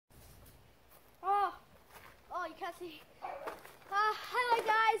see. Hello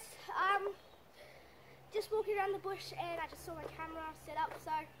guys. Just walking around the bush and I just saw my camera set up,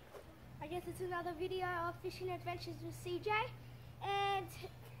 so I guess it's another video of fishing adventures with CJ. And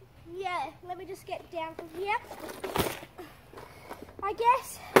yeah, let me just get down from here. I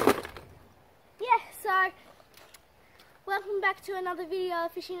guess. Yeah, so welcome back to another video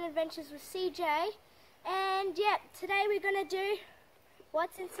of fishing adventures with CJ. And yeah, today we're gonna do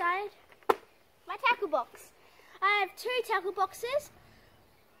what's inside my tackle box. I have two tackle boxes,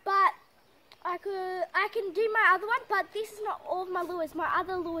 but I can do my other one, but this is not all of my lures. My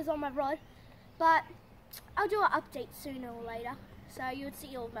other lure's on my rod, but I'll do an update sooner or later, so you would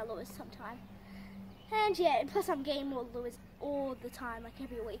see all of my lures sometime. And yeah, and plus I'm getting more lures all the time, like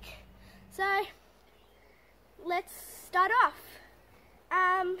every week. So let's start off.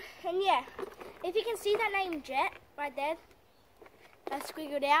 And yeah, if you can see that name Jet right there, that's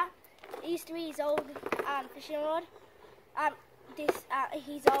squiggled out. It used to be his old fishing rod.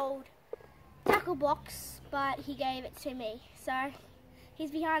 His old tackle box, but he gave it to me. So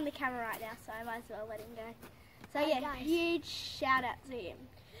he's behind the camera right now, so I might as well let him go. So yeah, guys, huge shout out to him.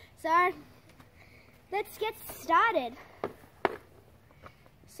 So let's get started.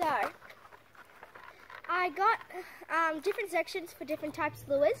 So I got different sections for different types of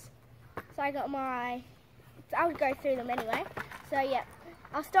lures. So I got I'll go through them anyway. So yeah,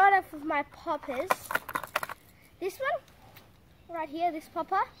 I'll start off with my poppers. This one, right here, this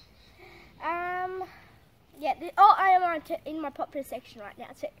popper. Yeah, I am in my popper section right now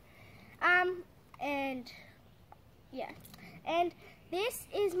too. And yeah, and this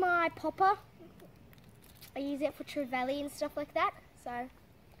is my popper. I use it for trevally and stuff like that. So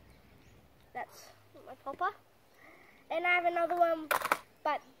that's my popper. And I have another one,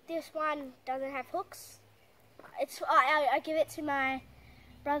 but this one doesn't have hooks. I give it to my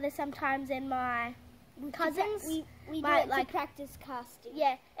brother sometimes and my cousins. We do it to practice casting.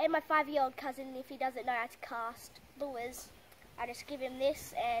 Yeah, and my 5-year-old cousin, if he doesn't know how to cast lures, I just give him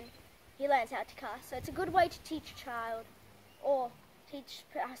this and he learns how to cast. So it's a good way to teach a child or teach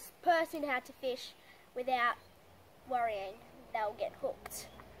a person how to fish without worrying they'll get hooked.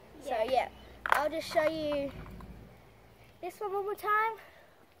 Yeah. So yeah, I'll just show you this one more time.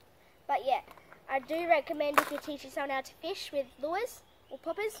 But yeah, I do recommend if you're teaching someone how to fish with lures or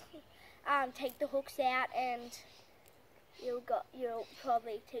poppers, take the hooks out and you'll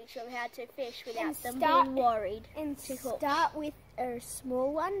probably teach them how to fish without them being worried. And start with a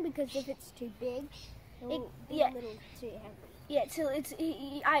small one, because if it's too big, it'll be a little too heavy. Yeah, so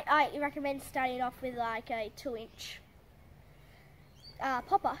I recommend starting off with like a 2-inch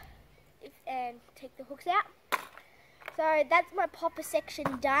popper and take the hooks out. So that's my popper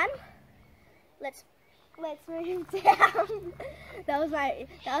section done. Let's move down. that was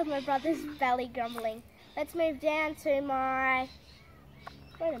my brother's belly grumbling. Let's move down to my.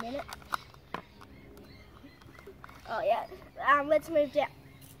 Wait a minute. Oh yeah. Let's move down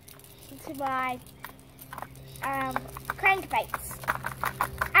to my crankbaits.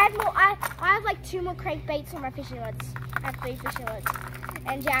 I have like 2 more crankbaits on my fishing rods. I have 3 fishing rods,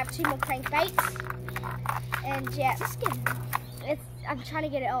 and yeah, I have 2 more crankbaits. And yeah, I'm trying to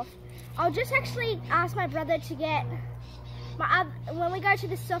get it off. I'll just actually ask my brother to get when we go to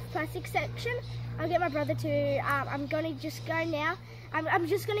the soft plastic section, I'll get my brother to, I'm going to just go now. I'm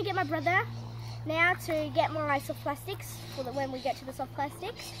just going to get my brother now to get more soft plastics for when we get to the soft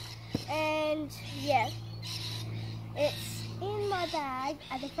plastics. And yeah, it's in my bag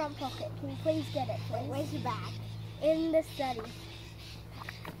at the front pocket. Can you please get it, please? Where's your bag? In the study.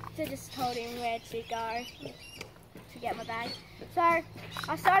 So just told him where to go to get my bag. So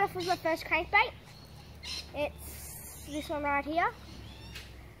I'll start off with my first crankbait. It's this one right here.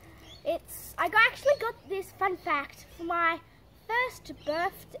 I actually got this, fun fact, for my first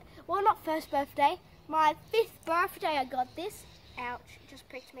birthday. Well, not first birthday, my 5th birthday I got this. Ouch, it just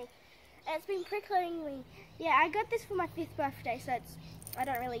pricked me. And it's been prickling me. Yeah, I got this for my 5th birthday, so I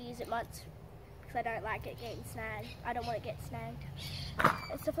don't really use it much because I don't like it getting snagged. I don't want it to get snagged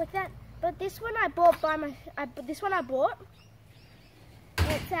and stuff like that. But this one I bought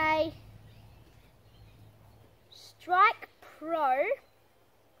it's a Strike Pro.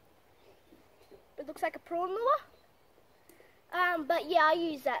 It looks like a prawn lure. But yeah, I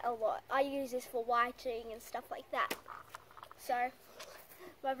use that a lot. I use this for whiting and stuff like that. So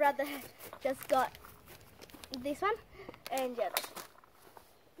my brother just got this one, and yeah,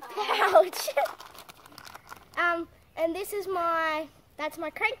 ouch. And this is that's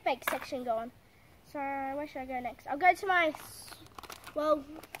my crankbait section going. So where should I go next? I'll go to my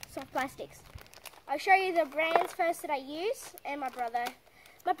soft plastics. I'll show you the brands first that I use, and my brother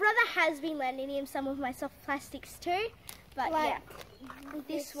My brother has been lending him some of my soft plastics too, but Like yeah,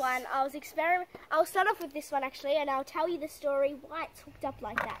 this one I'll start off with this one actually, and I'll tell you the story why it's hooked up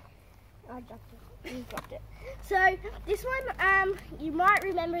like that. I dropped it. You dropped it. So this one, you might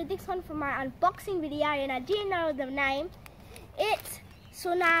remember this one from my unboxing video, and I didn't know the name. It's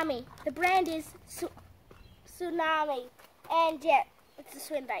Tsunami. The brand is Tsunami, and yeah, it's a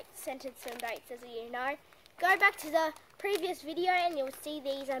swim bait, scented swim baits, as you know. Go back to the previous video and you'll see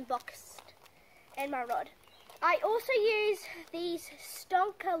these unboxed and my rod. I also use these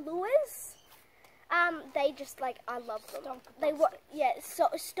Stonka lures. They just like, I love them.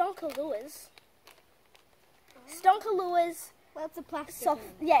 Stonka lures. Stonka lures. Well, it's a plastic.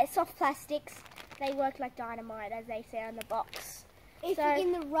 Soft plastics. They work like dynamite, as they say on the box. If you're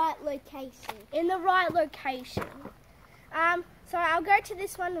in the right location. In the right location. So I'll go to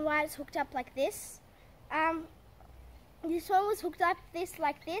this one why it's hooked up like this. This one was hooked up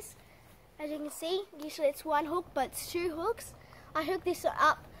like this. As you can see, usually it's one hook, but it's two hooks. I hooked this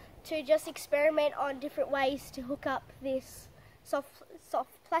up to just experiment on different ways to hook up this soft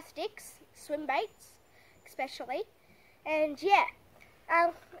plastics, swim baits, especially. And yeah,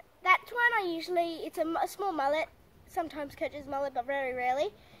 that one it's a small mullet. Sometimes catches mullet, but very rarely.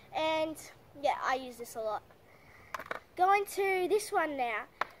 And yeah, I use this a lot. Going to this one now.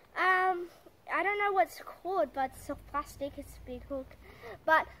 I don't know what it's called, but it's soft plastic. It's a big hook.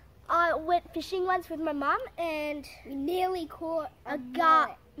 But I went fishing once with my mum, and we nearly caught a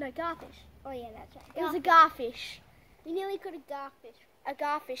garfish. Oh yeah, that's right. It was a garfish. We nearly caught a garfish. A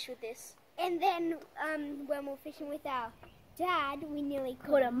garfish with this. And then when we were fishing with our dad, we nearly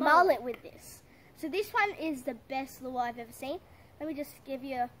caught a mullet with this. So this one is the best lure I've ever seen. Let me just give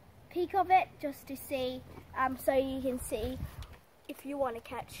you a peek of it, just to see, so you can see if you want to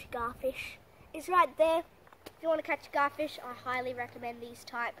catch garfish. It's right there. If you want to catch garfish, I highly recommend these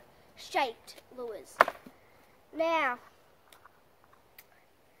type shaped lures. Now,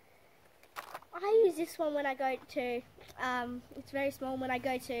 I use this one when I go to, it's very small when I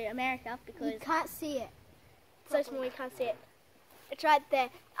go to America, because you can't see it. It's so small you can't see it. It's right there.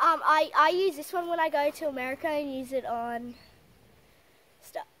 I use this one when I go to America and use it on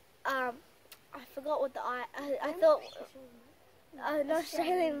stuff. I forgot what I thought. Not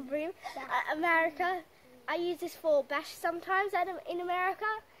Australian bream. America. I use this for bass sometimes in America,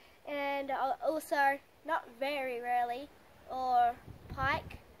 and also not very rarely, or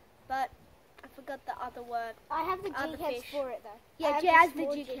pike, but I forgot the other word. I have the G-heads for it though. Yeah, Jay has the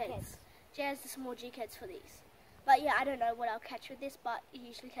G-heads. Jay has the small G-heads for these. But yeah, I don't know what I'll catch with this, but it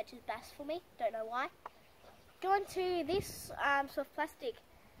usually catches bass for me. Don't know why. Going to this soft plastic.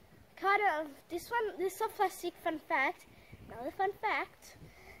 This soft plastic fun fact. Another fun fact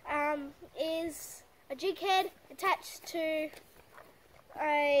is a jig head attached to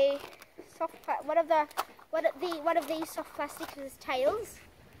a one of these soft plastics with tails.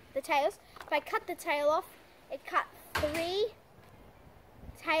 The tails. If I cut the tail off, it cut 3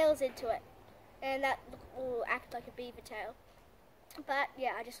 tails into it, and that will act like a beaver tail. But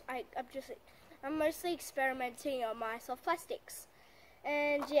yeah, I'm mostly experimenting on my soft plastics,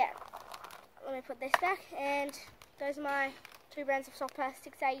 and yeah. Let me put this back, and those are my 2 brands of soft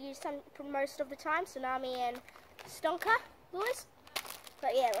plastics I use for most of the time, Tsunami and Stonka lures.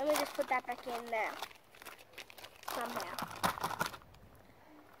 But yeah, let me just put that back in now, somehow.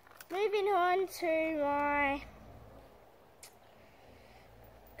 Moving on to my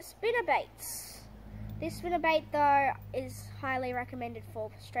spinner baits. This spinner bait though is highly recommended for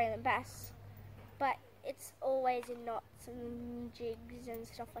Australian bass, but it's always in knots and jigs and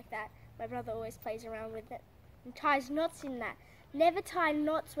stuff like that. My brother always plays around with it and ties knots in that. Never tie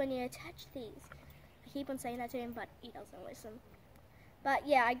knots when you attach these. I keep on saying that to him, but he doesn't listen. But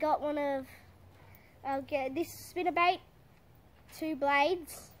yeah, I got I'll get this spinner bait, 2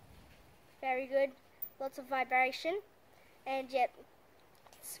 blades, very good, lots of vibration, and yeah,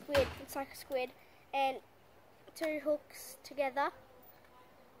 squid, it's like a squid, and 2 hooks together,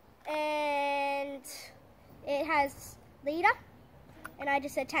 and it has leader. And I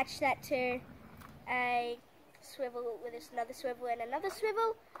just attached that to a swivel with another swivel and another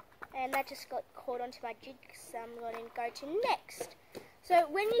swivel, and that just got caught onto my jig, so I'm going to go to next. So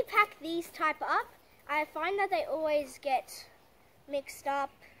when you pack these type up, I find that they always get mixed up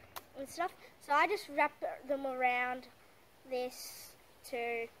and stuff, so I just wrap them around this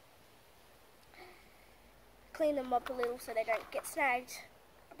to clean them up a little so they don't get snagged.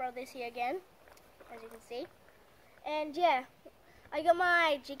 I brought this here again, as you can see, and yeah. I got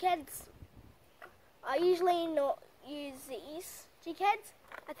my jig heads. I usually not use these jig heads.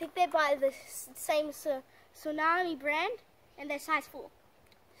 I think they're by the same Tsunami brand, and they're size 4.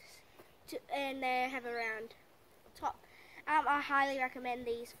 and they have a round top. I highly recommend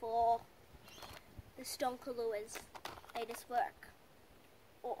these for the stonker lures. They just work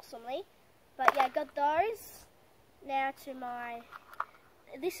awesomely. But yeah, got those. Now to my,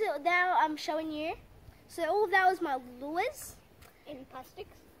 now I'm showing you. So all of that was my lures In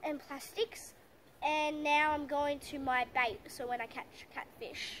plastics. and plastics. And now I'm going to my bait. So when I catch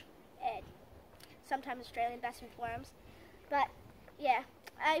catfish and sometimes Australian bass with worms. But yeah,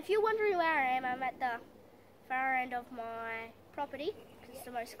 if you're wondering where I am, I'm at the far end of my property because it's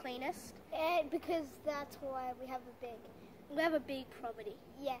the most cleanest. Because that's why we have a big. We have a big property.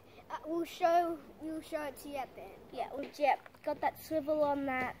 Yeah, we'll show it to you at the end. Yeah, got that swivel on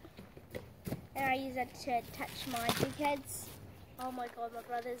that, and I use it to attach my jig heads. Oh my god, my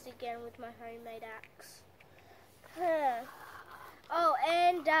brother's again with my homemade axe. Oh,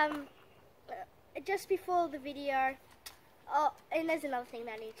 and just before the video, oh, and there's another thing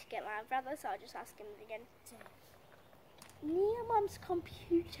that I need to get my brother, so I'll just ask him again. Near Mum's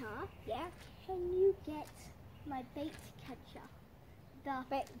computer, Yeah. can you get my bait catcher? The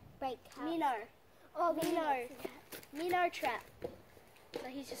Bait cat. minnow. Oh, the Minnow trap. So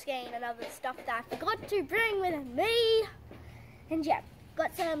he's just getting another stuff that I forgot to bring with me. And yeah,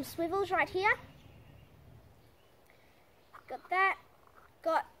 got some swivels right here. Got that.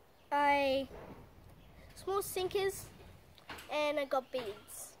 Got a small sinkers, and I got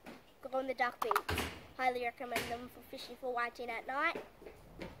beads. Got on the dark beads. Highly recommend them for fishing for whiting at night.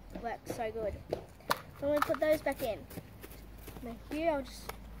 Works so good. So I'm going to put those back in. Now here, I'll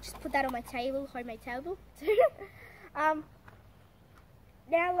just put that on my table, homemade table.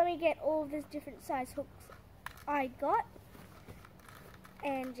 Now let me get all of these different size hooks I got.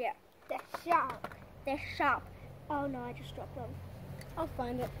 And yeah, They're sharp. they're sharp. Oh no, I just dropped them. I'll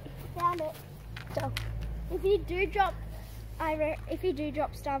find it. Found it. So if you do drop, if you do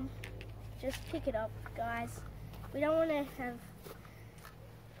drop some, just pick it up, guys. We don't want to have,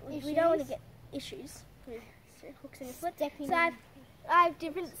 we don't want to get issues with hooks in your foot. Definitely. So I have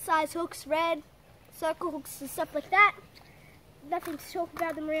different size hooks, red, circle hooks and stuff like that. Nothing to talk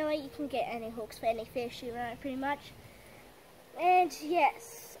about them really. You can get any hooks for any fish you want, pretty much. And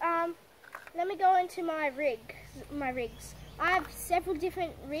yes, let me go into my rigs. I have several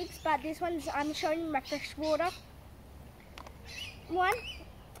different rigs, but this one's, I'm showing you my freshwater one,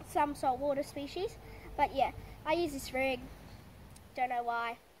 some saltwater species. But yeah, I use this rig. Don't know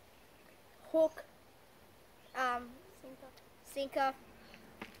why. Hook, sinker.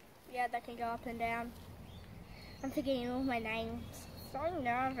 Yeah, that can go up and down. I'm forgetting all my names. So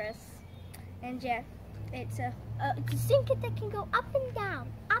nervous. And yeah, it's a sinker that can go up and down,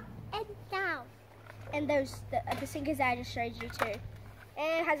 up and down. And those the sinkers that I just showed you too.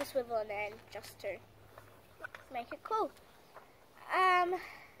 And it has a swivel on the end just to make it cool.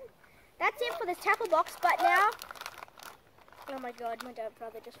 That's it for this tackle box. But now, oh my god, my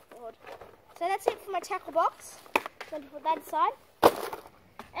brother just floored. So that's it for my tackle box. Let me put that aside.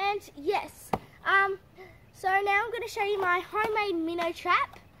 And yes, so now I'm going to show you my homemade minnow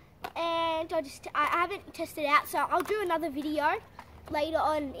trap. And I haven't tested it out, so I'll do another video later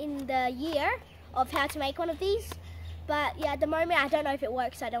on in the year of how to make one of these. But yeah, at the moment I don't know if it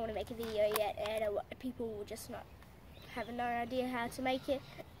works, so I don't want to make a video yet, and people will just not have no idea how to make it,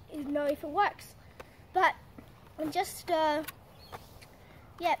 know if it works. But I'm just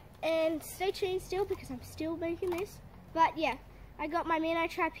yeah, and stay tuned still because I'm still making this. But yeah, I got my minnow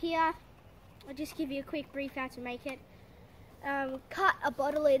trap here. I'll just give you a quick brief how to make it. Cut a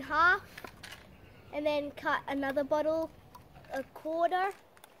bottle in half, and then cut another bottle a quarter,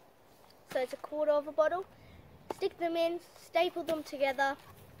 so it's a quarter of a bottle. Stick them in, staple them together,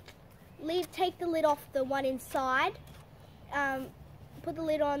 take the lid off the one inside, put the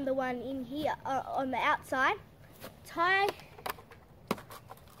lid on the one in here, on the outside, tie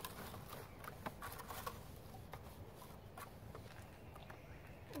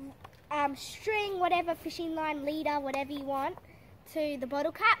string, whatever, fishing line, leader, whatever you want, to the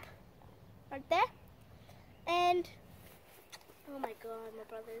bottle cap, right there. And, oh my god, my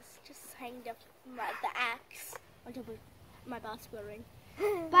brother's just hanged up the axe on top of my basketball ring.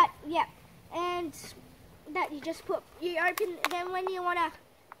 But, yeah, and that you just put, you open, then when you want to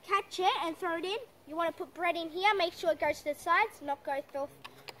catch it and throw it in, you want to put bread in here, make sure it goes to the sides, not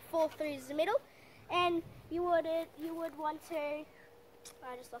fall through the middle. And you would want to,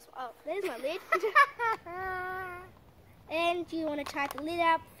 I just lost, oh, there's my lid. And you want to tie the lid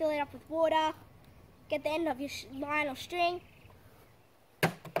up, fill it up with water, get the end of your line or string,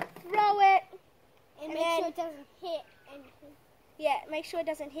 throw it, And make sure it doesn't hit anything. Yeah, make sure it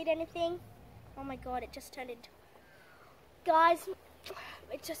doesn't hit anything. Oh my god, it just turned into... Guys,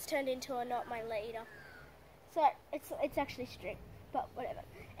 it just turned into a not my leader. So it's actually string, but whatever.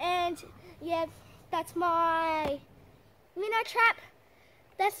 And yeah, that's my minnow trap.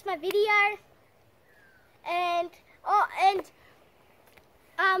 That's my video. And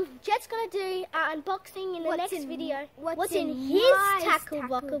Jet's gonna do unboxing in the next video. What's in his tackle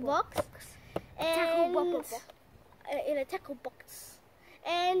box? And in a tackle box.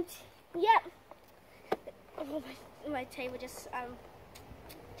 And yeah, my table just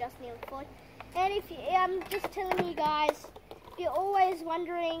nearly falling. And if I'm just telling you guys, if you're always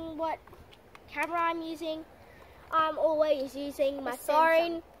wondering what camera I'm using, I'm always using my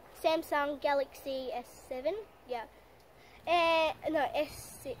phone, Samsung Galaxy S7. Yeah. No,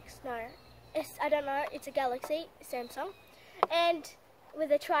 S6, no. I don't know, it's a Galaxy, Samsung. And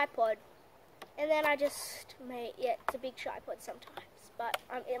with a tripod. And then I just made, yeah, it's a big tripod sometimes. But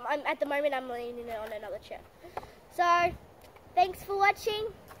I'm at the moment I'm leaning it on another chair. So, thanks for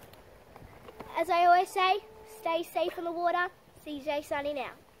watching. As I always say, stay safe on the water. CJ signing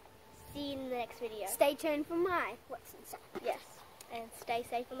out. See you in the next video. Stay tuned for my What's Inside. Yes, and stay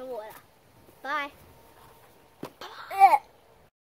safe on the water. Bye.